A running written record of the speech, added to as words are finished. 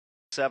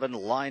7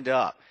 lined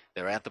up.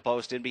 They're at the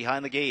post in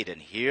behind the gate,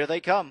 and here they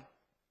come.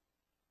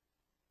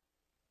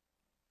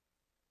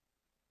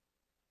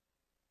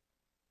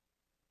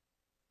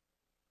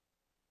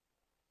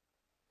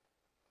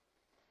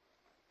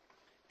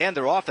 And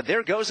they're off, and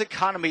there goes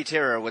Economy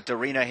Terror with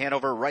Darina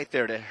Hanover right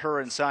there to her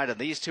inside, and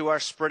these two are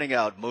sprinting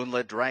out.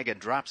 Moonlit Dragon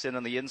drops in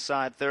on the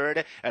inside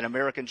third, and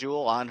American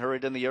Jewel,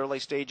 unhurried in the early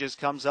stages,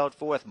 comes out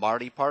fourth.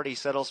 Marty Party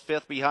settles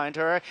fifth behind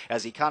her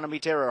as Economy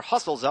Terror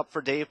hustles up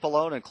for Dave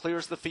Pallone and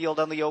clears the field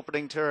on the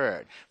opening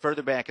turn.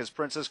 Further back is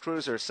Princess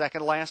Cruiser,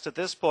 second last at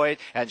this point,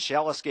 and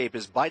Shall Escape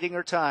is biding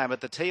her time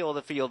at the tail of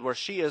the field where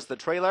she is the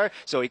trailer,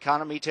 so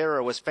Economy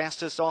Terror was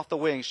fastest off the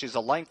wing. She's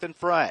a length in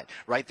front.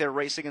 Right there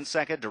racing in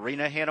second,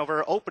 Darina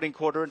Hanover, opening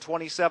quarter in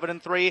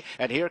 27-3,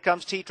 and here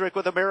comes T-Trick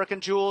with American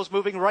Jewels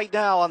moving right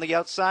now on the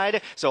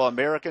outside, so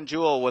American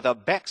Jewel with a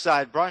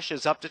backside brush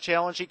is up to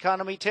challenge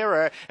Economy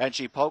Terror, and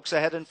she pokes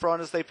ahead in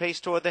front as they pace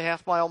toward the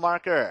half-mile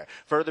marker.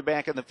 Further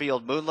back in the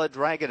field, Moonlit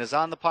Dragon is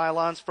on the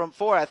pylons from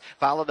fourth,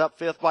 followed up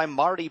fifth by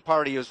Marty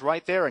Party, who's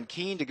right there and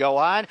keen to go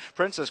on.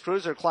 Princess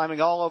Cruiser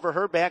climbing all over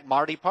her back.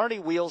 Marty Party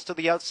wheels to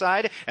the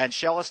outside, and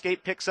Shell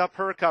Escape picks up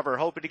her cover,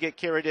 hoping to get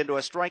carried into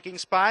a striking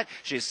spot.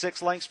 She's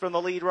 6 lengths from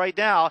the lead right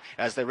now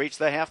as they reach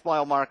the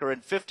half-mile marker in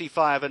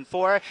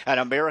 55-4, and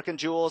American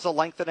Jewel is a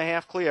length and a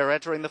half clear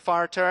entering the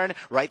far turn.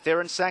 Right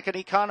there in second,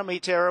 Economy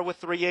Terror with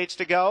 3/8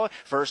 to go.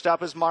 First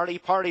up is Marty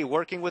Party,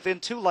 working within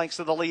 2 lengths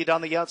of the lead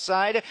on the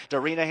outside.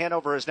 Darina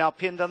Hanover is now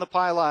pinned on the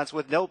pylons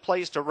with no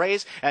place to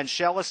race, and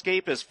Shell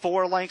Escape is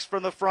 4 lengths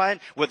from the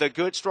front with a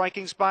good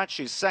striking spot.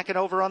 She's second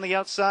over on the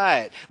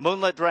outside.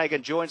 Moonlit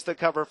Dragon joins the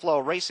cover flow,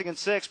 racing in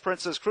 6.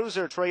 Princess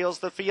Cruiser trails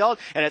the field,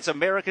 and it's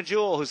American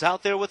Jewel who's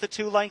out there with a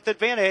 2-length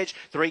advantage.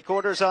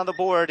 3/4 on the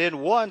board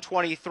in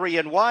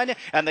 1:23-1,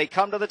 and they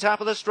come to the top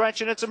of the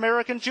stretch, and it's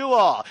American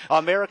Jewel.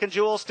 American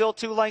Jewel still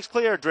 2 lengths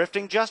clear,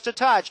 drifting just a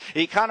touch.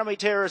 Economy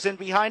Terror is in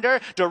behind her.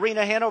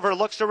 Darina Hanover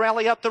looks to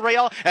rally up the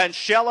rail, and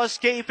Shell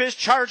Escape is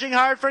charging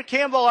hard for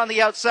Campbell on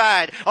the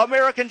outside.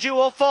 American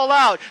Jewel full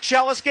out.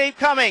 Shell Escape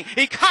coming.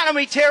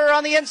 Economy Terror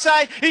on the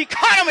inside.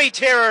 Economy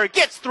Terror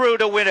gets through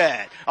to win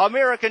it.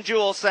 American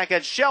Jewel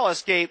second, Shell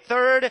Escape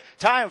third.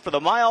 Time for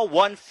the mile,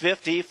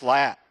 150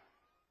 flat.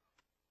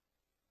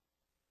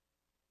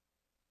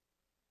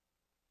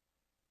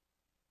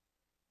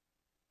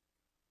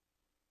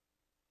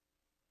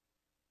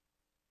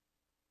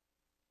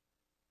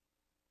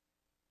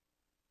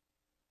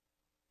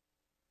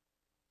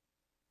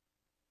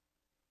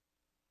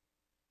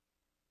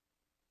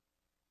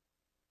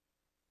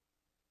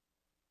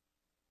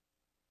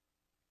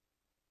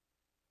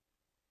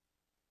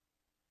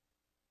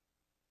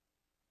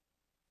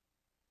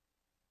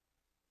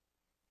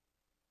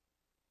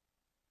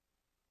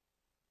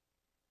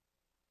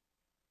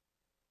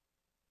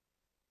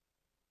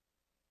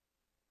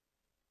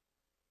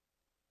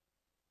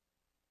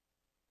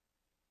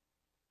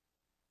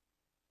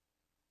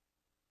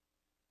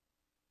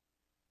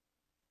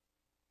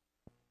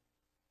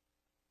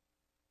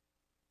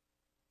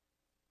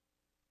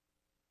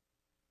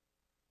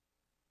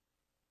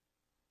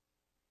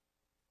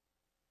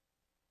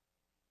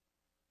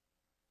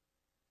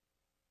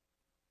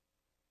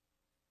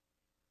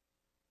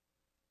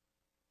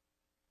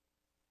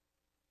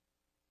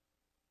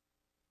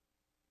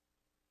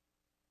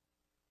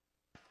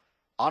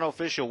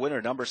 Unofficial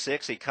winner, number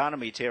 6,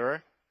 Economy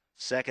Terror.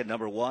 Second,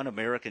 number 1,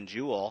 American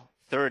Jewel.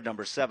 Third,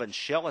 number 7,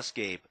 Shell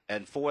Escape.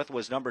 And fourth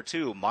was number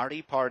 2,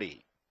 Marty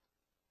Party.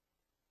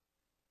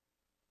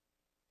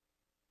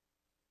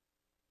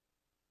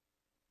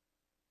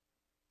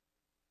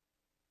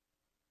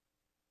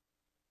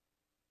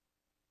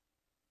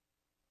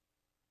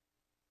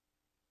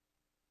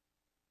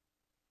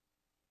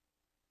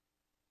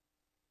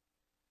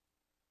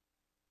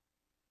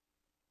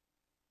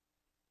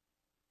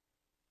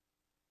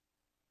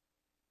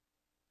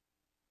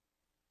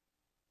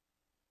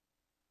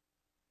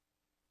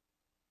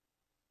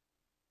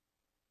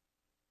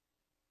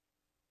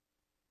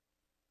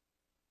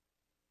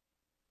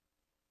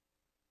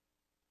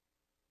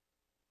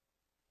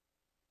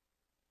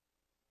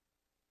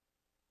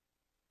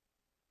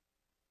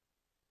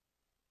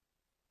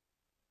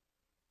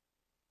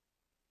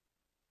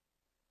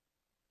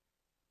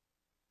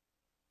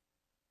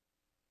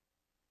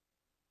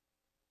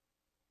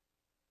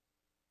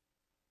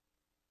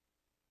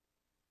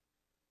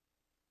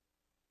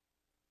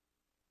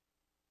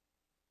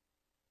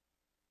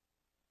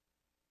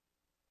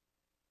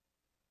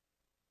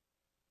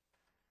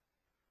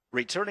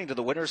 Returning to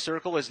the winner's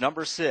circle is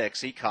number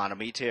 6,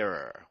 Economy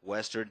Terror.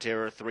 Western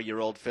Terror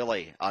 3-year-old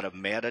filly out of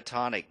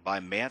Matatonic by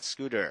Matt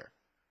Scooter.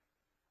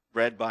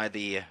 Bred by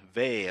the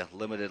Vey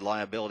Limited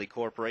Liability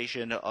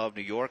Corporation of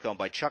New York, owned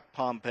by Chuck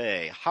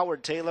Pompey,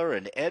 Howard Taylor,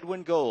 and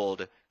Edwin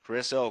Gold.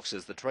 Chris Oakes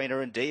is the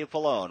trainer, and Dave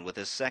Pallone with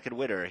his second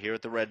winner here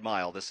at the Red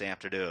Mile this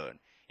afternoon.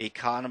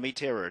 Economy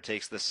Terror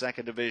takes the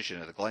second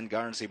division of the Glen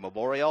Garnsey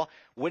Memorial,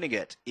 winning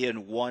it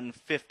in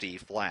 150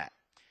 flat.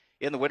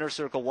 In the winner's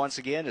circle once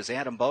again is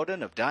Adam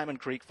Bowden of Diamond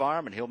Creek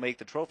Farm, and he'll make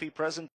the trophy present.